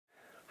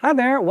Hi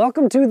there,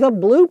 welcome to The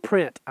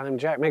Blueprint. I'm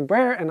Jack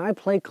McBrayer and I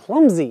play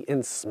Clumsy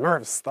in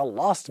Smurfs, The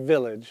Lost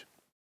Village.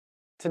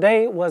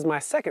 Today was my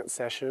second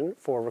session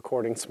for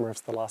recording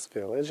Smurfs, The Lost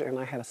Village, and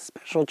I had a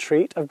special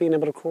treat of being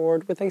able to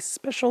record with a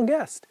special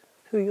guest,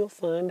 who you'll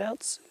find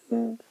out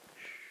soon.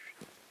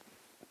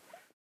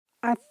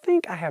 I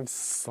think I have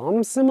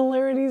some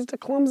similarities to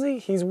Clumsy.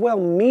 He's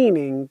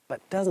well-meaning,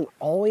 but doesn't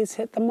always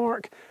hit the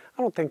mark.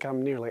 I don't think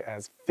I'm nearly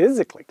as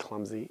physically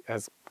clumsy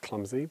as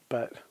Clumsy,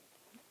 but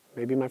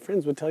maybe my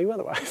friends would tell you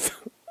otherwise.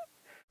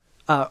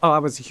 I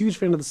was a huge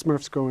fan of the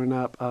Smurfs growing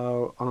up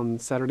on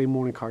Saturday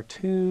morning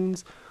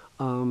cartoons.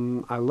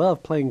 I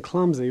love playing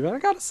Clumsy, but I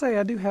gotta say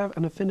I do have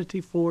an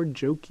affinity for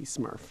Jokey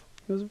Smurf.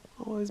 It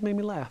always made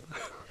me laugh.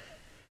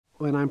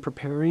 When I'm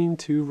preparing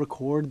to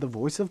record the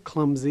voice of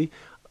Clumsy,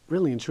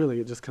 really and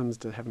truly it just comes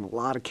to having a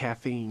lot of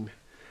caffeine.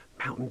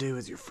 Mountain Dew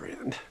is your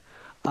friend.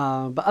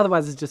 But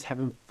otherwise it's just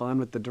having fun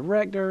with the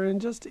director and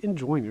just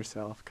enjoying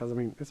yourself, because I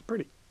mean, it's a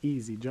pretty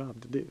easy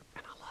job to do,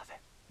 and I love it.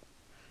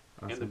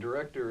 And the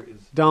director is...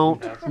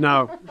 Don't,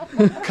 no.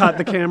 Cut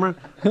the camera.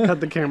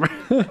 Cut the camera.